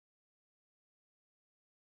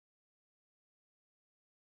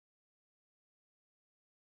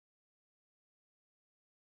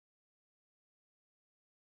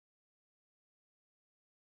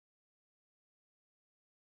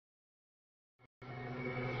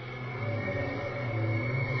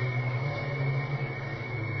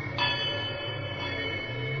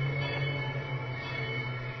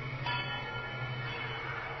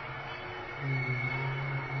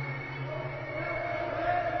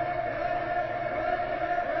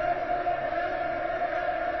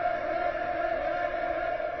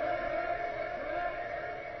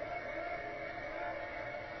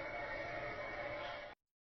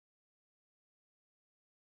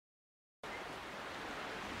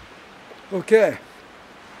Okay.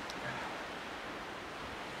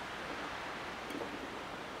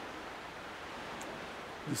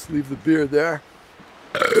 Just leave the beer there.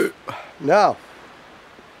 Now,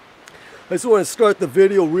 I just want to start the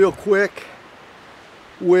video real quick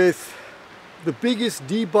with the biggest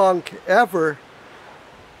debunk ever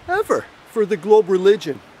for the globe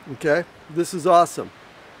religion. Okay, this is awesome.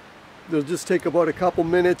 It'll just take about a couple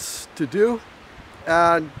minutes to do,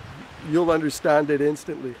 and you'll understand it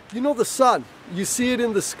instantly. You know the sun, you see it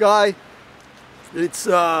in the sky. It's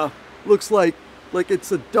looks like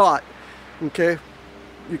it's a dot. Okay,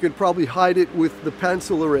 you can probably hide it with the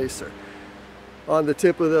pencil eraser on the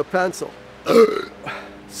tip of the pencil.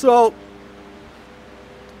 So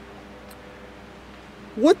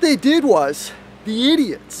what they did was, the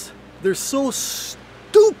idiots, they're so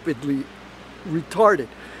stupidly retarded.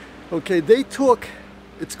 Okay, they took,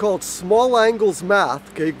 it's called small angles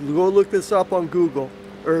math. Okay, go look this up on Google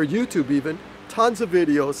or YouTube even, tons of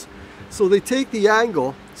videos. So they take the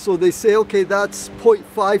angle, so they say, okay, that's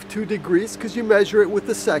 0.52 degrees because you measure it with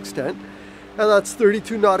the sextant, and that's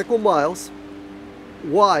 32 nautical miles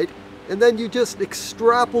wide, and then you just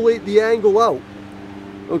extrapolate the angle out,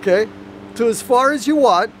 okay, to as far as you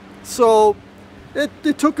want. So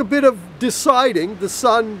it took a bit of deciding. The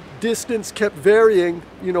sun distance kept varying,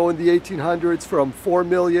 you know, in the 1800s from 4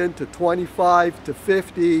 million to 25 to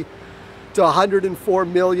 50 to 104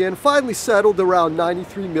 million, finally settled around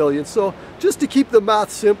 93 million. So just to keep the math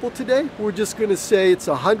simple today, we're just going to say it's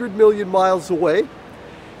 100 million miles away.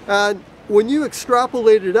 And when you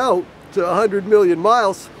extrapolate it out to 100 million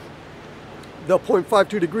miles, the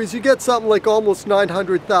 0.52 degrees, you get something like almost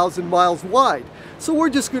 900,000 miles wide. So we're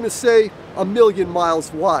just going to say 1,000,000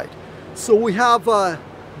 miles wide. So we have a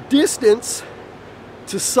distance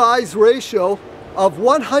to size ratio of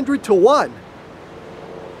 100 to 1.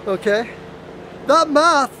 Okay? That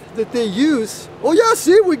math that they use, oh yeah,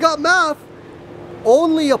 see, we got math,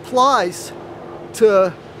 only applies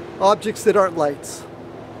to objects that aren't lights.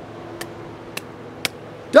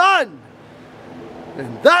 Done!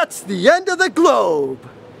 And that's the end of the globe.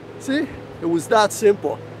 See, it was that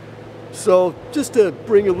simple. So just to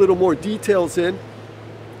bring a little more details in,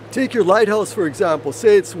 take your lighthouse for example.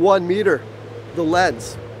 Say it's 1 meter, the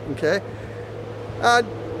lens, okay? And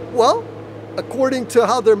well, according to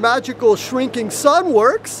how their magical shrinking sun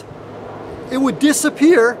works, it would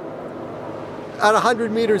disappear at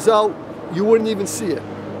 100 meters out. You wouldn't even see it.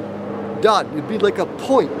 Done. It'd be like a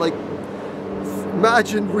point, like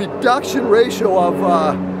imagine reduction ratio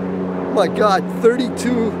of, my God,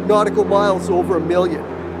 32 nautical miles over 1,000,000.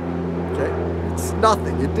 Okay, it's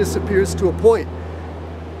nothing. It disappears to a point.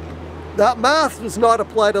 That math does not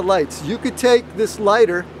apply to lights. You could take this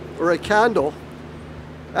lighter or a candle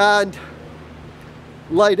and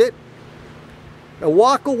light it and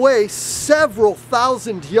walk away several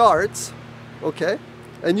thousand yards, okay,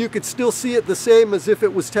 and you could still see it the same as if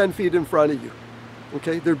it was 10 feet in front of you.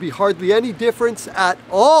 Okay, there'd be hardly any difference at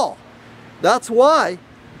all. That's why,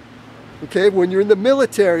 okay, when you're in the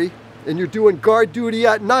military and you're doing guard duty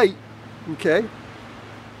at night, okay,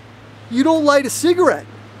 you don't light a cigarette,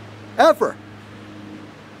 ever,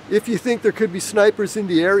 if you think there could be snipers in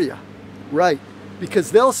the area, right?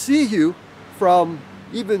 Because they'll see you from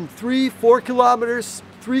even 3-4 kilometers,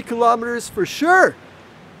 3 kilometers for sure,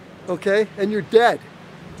 okay, and you're dead,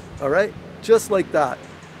 all right, just like that.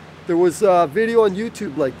 There was a video on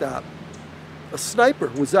YouTube like that. A sniper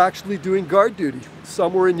was actually doing guard duty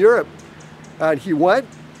somewhere in Europe, and he went,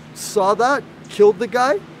 saw that, killed the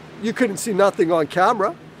guy. You couldn't see nothing on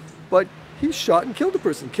camera, but he shot and killed a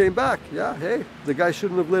person, came back. Yeah, hey, the guy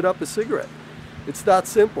shouldn't have lit up a cigarette. It's that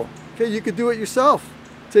simple. Okay, you could do it yourself.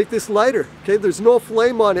 Take this lighter. Okay, there's no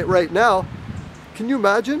flame on it right now. Can you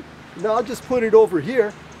imagine? Now I'll just put it over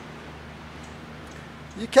here.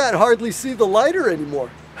 You can't hardly see the lighter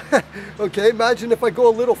anymore. Okay, imagine if I go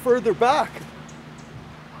a little further back.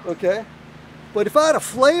 Okay, but if I had a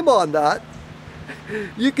flame on that,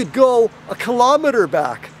 you could go a kilometer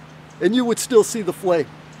back and you would still see the flame.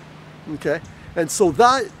 Okay, and so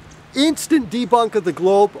that instant debunk of the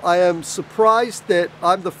globe, I am surprised that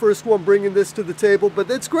I'm the first one bringing this to the table, but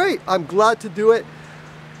it's great. I'm glad to do it.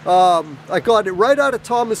 I got it right out of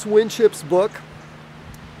Thomas Winship's book.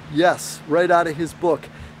 Yes, right out of his book.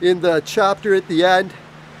 In the chapter at the end,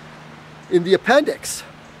 in the appendix.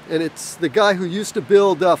 And it's the guy who used to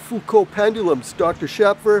build Foucault pendulums, Dr.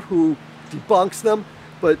 Schepfer, who debunks them.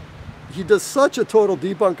 But he does such a total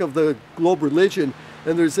debunk of the globe religion.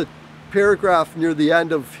 And there's a paragraph near the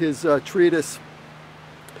end of his treatise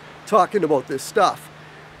talking about this stuff.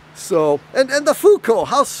 So, and the Foucault,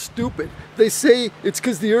 how stupid. They say it's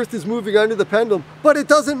because the Earth is moving under the pendulum, but it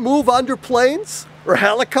doesn't move under planes or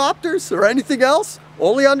helicopters or anything else,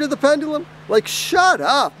 only under the pendulum. Like, shut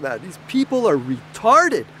up, man. These people are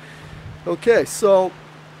retarded. Okay, so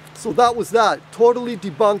that was that. Totally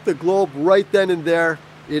debunked the globe right then and there.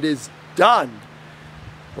 It is done.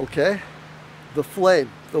 Okay? The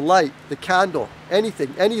flame, the light, the candle,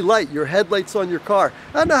 anything, any light, your headlights on your car.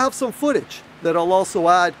 And I have some footage that I'll also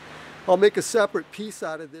add. I'll make a separate piece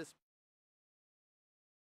out of this.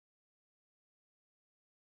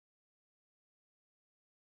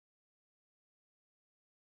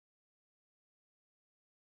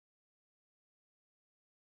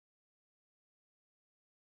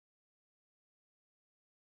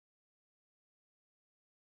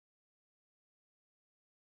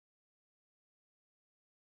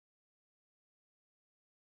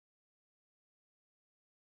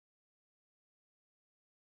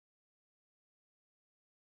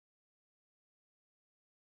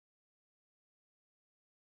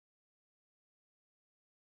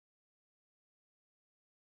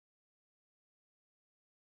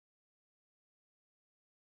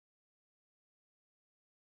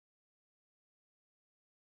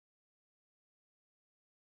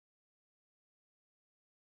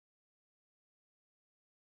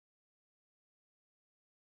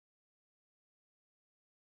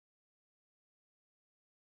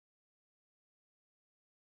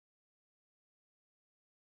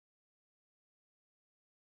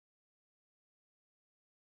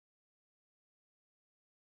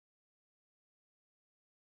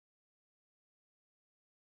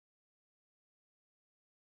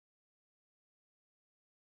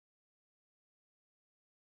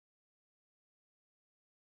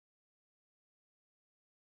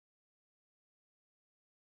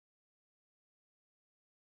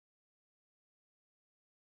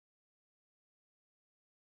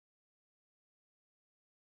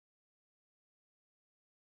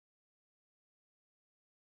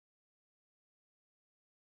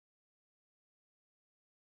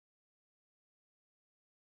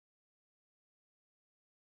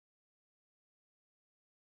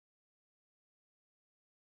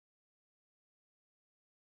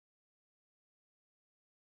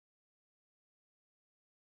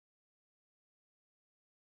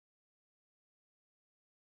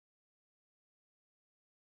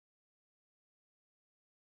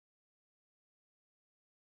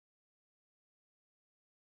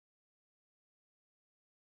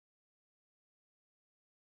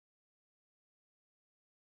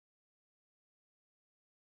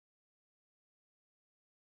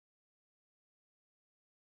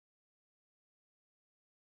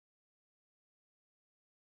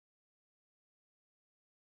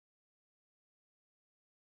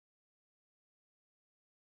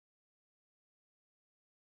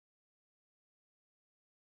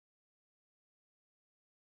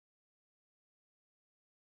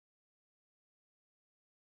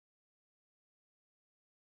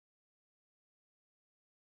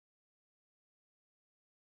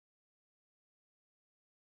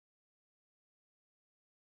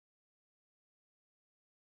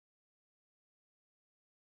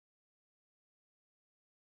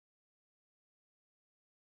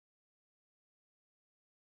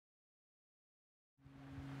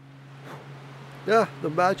 Yeah, the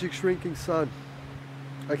magic shrinking sun.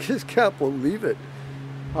 I just can't believe it.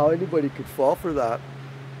 How anybody could fall for that.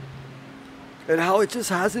 And how it just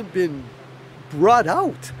hasn't been brought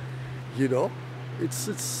out, you know? It's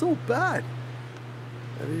so bad.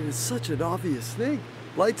 I mean, it's such an obvious thing.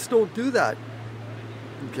 Lights don't do that,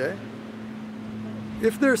 okay?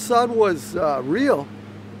 If their sun was real,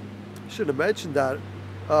 I should have mentioned that,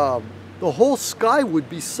 the whole sky would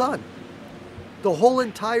be sun. The whole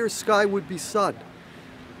entire sky would be sun,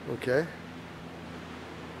 okay?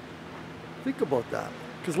 Think about that.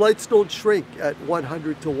 Because lights don't shrink at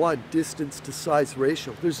 100 to 1 distance to size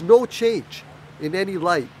ratio. There's no change in any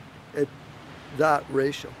light at that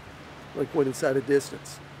ratio, like when it's at a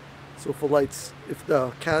distance. So if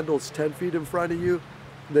the candle's 10 feet in front of you,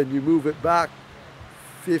 then you move it back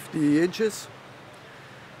 50 inches,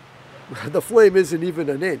 the flame isn't even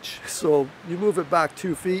an inch. So you move it back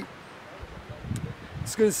 2 feet,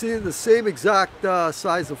 it's going to see the same exact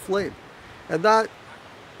size of flame. And that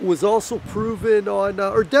was also proven on,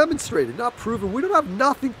 or demonstrated, not proven. We don't have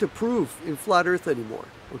nothing to prove in flat Earth anymore.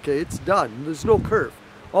 Okay, it's done. There's no curve.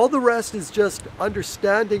 All the rest is just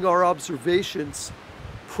understanding our observations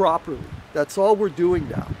properly. That's all we're doing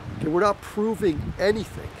now. Okay, we're not proving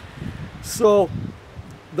anything. So,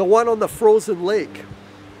 the one on the frozen lake,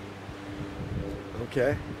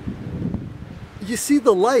 okay, you see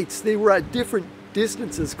the lights, they were at different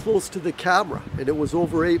distances close to the camera, and it was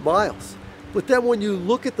over 8 miles. But then when you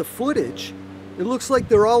look at the footage, it looks like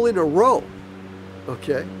they're all in a row,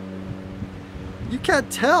 okay? You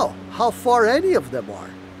can't tell how far any of them are.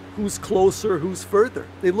 Who's closer, who's further.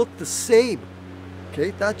 They look the same,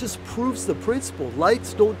 okay? That just proves the principle.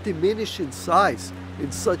 Lights don't diminish in size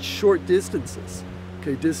in such short distances,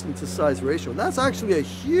 okay? Distance to size ratio. And that's actually a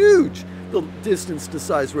huge distance to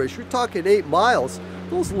size ratio. You're talking 8 miles.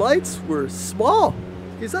 Those lights were small,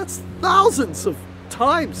 because that's thousands of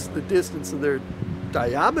times the distance of their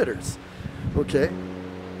diameters, okay?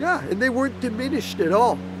 Yeah, and they weren't diminished at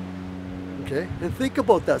all, okay? And think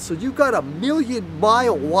about that. So you got a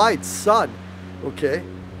 1,000,000-mile wide sun, okay?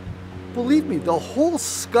 Believe me, the whole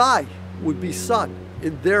sky would be sun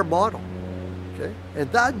in their model, okay? And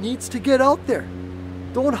that needs to get out there.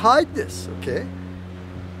 Don't hide this, okay?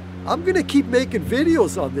 I'm gonna keep making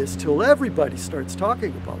videos on this till everybody starts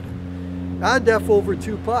talking about it. And f over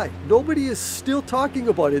 2 pi. Nobody is still talking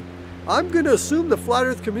about it. I'm gonna assume the flat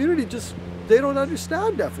earth community just, they don't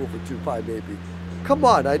understand f over 2 pi maybe. Come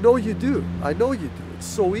on, I know you do. I know you do. It's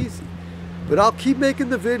so easy. But I'll keep making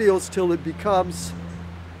the videos till it becomes,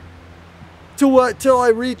 till I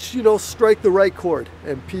reach, you know, strike the right chord.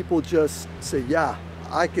 And people just say, yeah,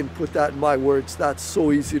 I can put that in my words. That's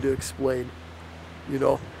so easy to explain, you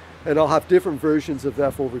know. And I'll have different versions of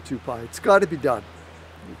f over 2 pi. It's got to be done.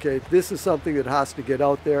 Okay, this is something that has to get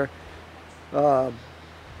out there. Yeah,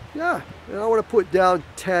 and I want to put down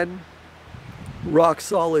 10 rock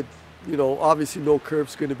solid, you know, obviously no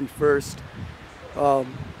curve's going to be first.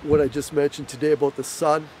 What I just mentioned today about the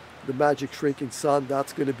sun, the magic shrinking sun,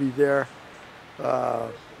 that's going to be there.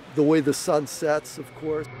 The way the sun sets, of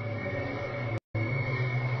course.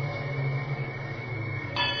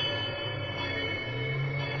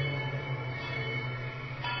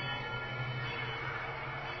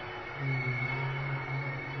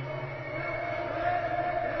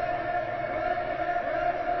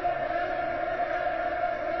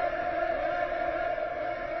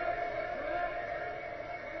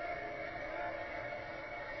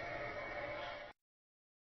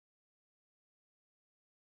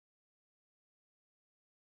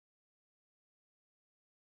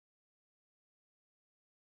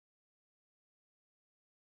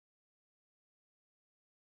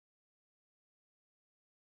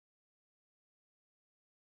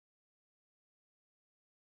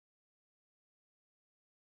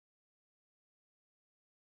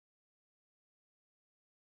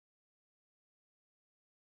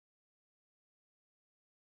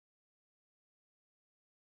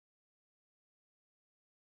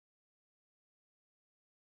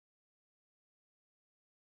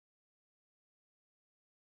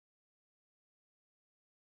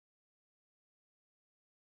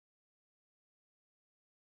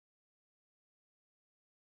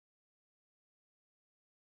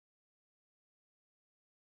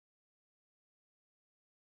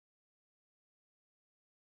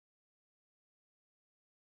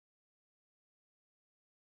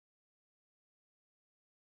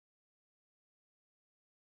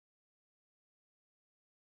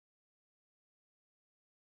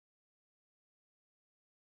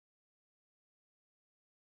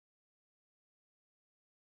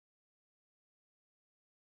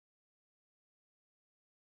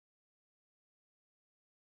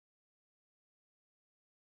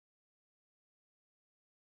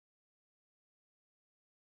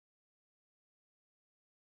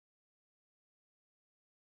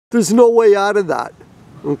 There's no way out of that,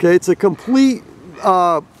 okay? It's a complete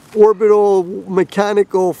orbital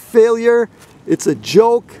mechanical failure. It's a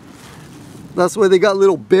joke. That's why they got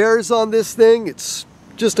little bears on this thing. It's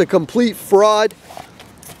just a complete fraud.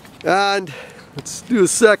 And let's do a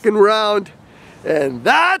second round. And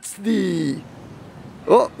that's the,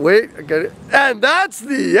 oh wait, I got it. And that's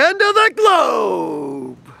the end of the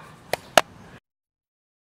globe.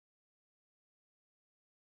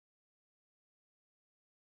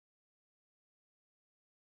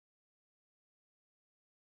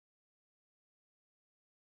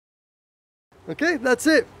 Okay, that's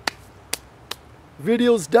it.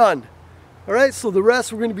 Video's done. All right, so the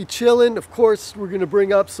rest we're going to be chilling. Of course, we're going to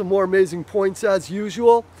bring up some more amazing points as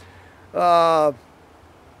usual. I'll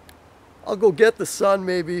go get the sun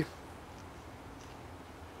maybe.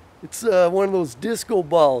 It's one of those disco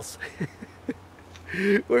balls.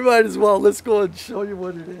 We might as well. Let's go and show you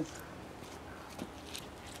what it is.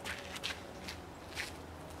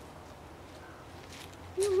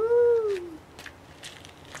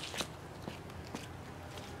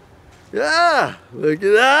 Yeah, look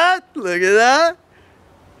at that, look at that.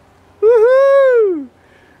 Woohoo!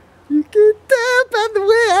 You can tell.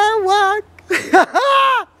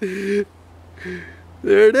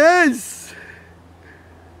 There it is.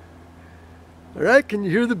 All right, can you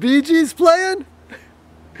hear the Bee Gees playing?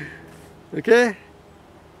 Okay,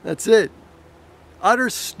 that's it. Utter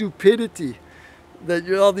stupidity that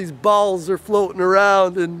all these balls are floating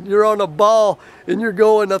around and you're on a ball and you're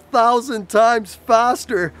going 1,000 times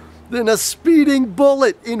faster than a speeding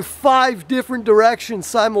bullet in 5 different directions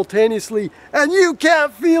simultaneously, and you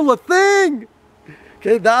can't feel a thing.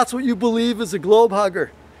 Okay, that's what you believe is a globe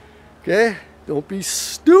hugger. Okay, don't be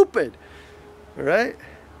stupid. All right,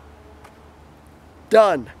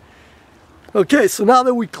 done. Okay, so now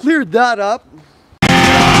that we cleared that up,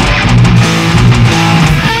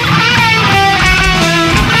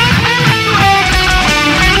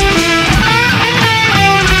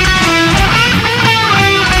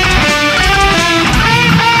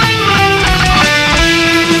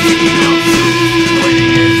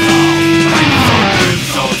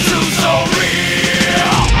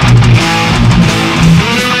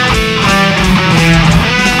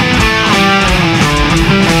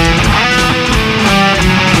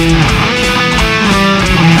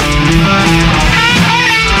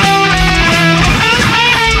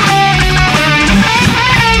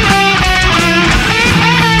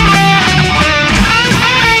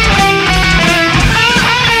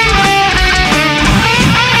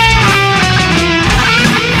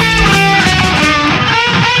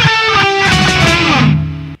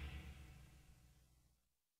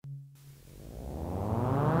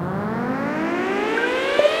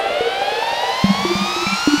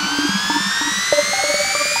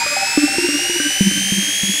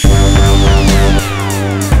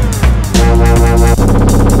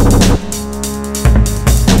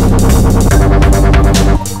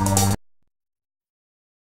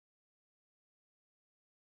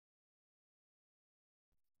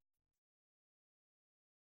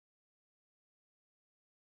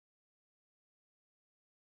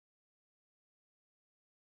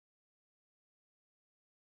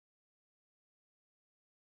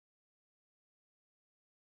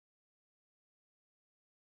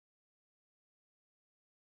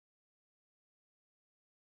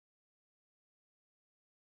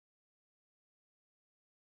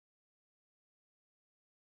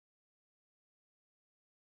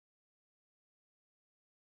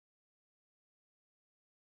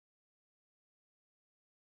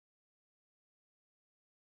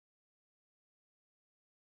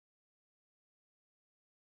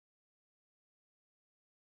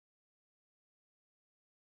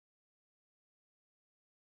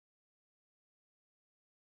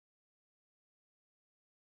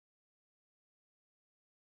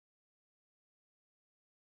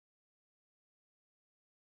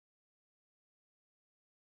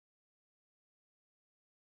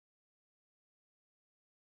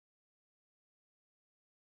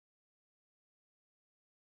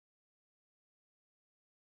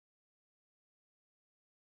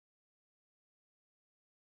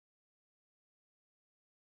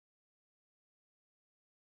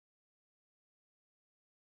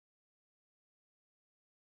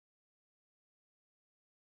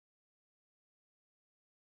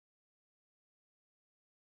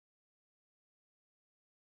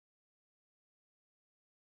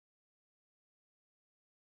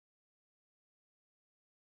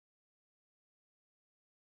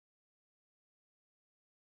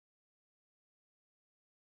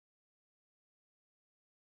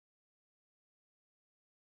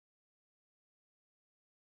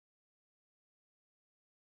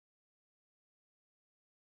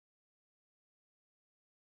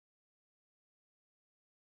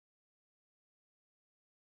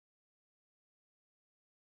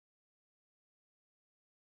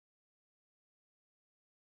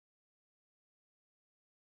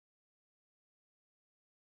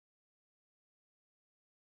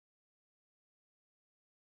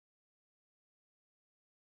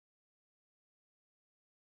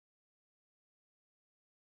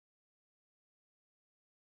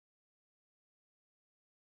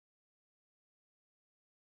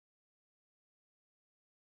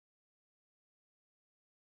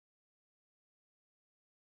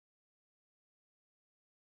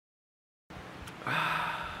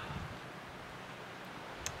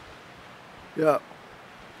 yeah.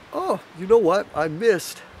 Oh, you know what? I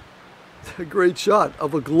missed a great shot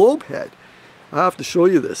of a globe head. I have to show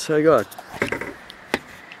you this. Hang on.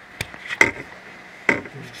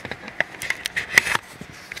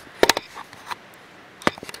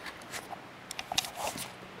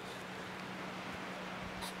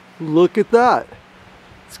 Look at that.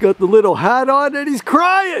 He's got the little hat on and he's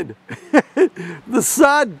crying. The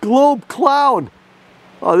sad globe clown.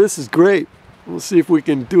 Oh, this is great. We'll see if we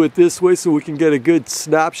can do it this way so we can get a good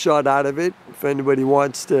snapshot out of it. If anybody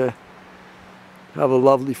wants to have a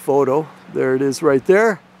lovely photo. There it is right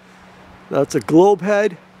there. That's a globe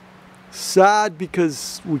head. Sad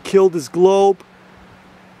because we killed his globe.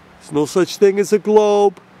 There's no such thing as a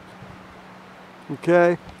globe.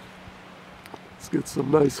 Okay. Let's get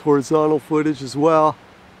some nice horizontal footage as well.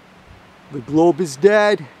 The globe is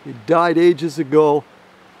dead. It died ages ago.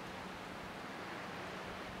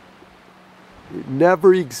 It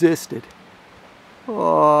never existed.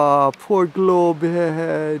 Oh, poor globe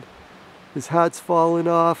head. His hat's falling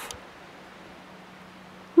off.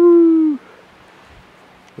 Woo.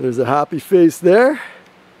 There's a happy face there.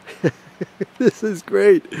 This is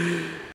great.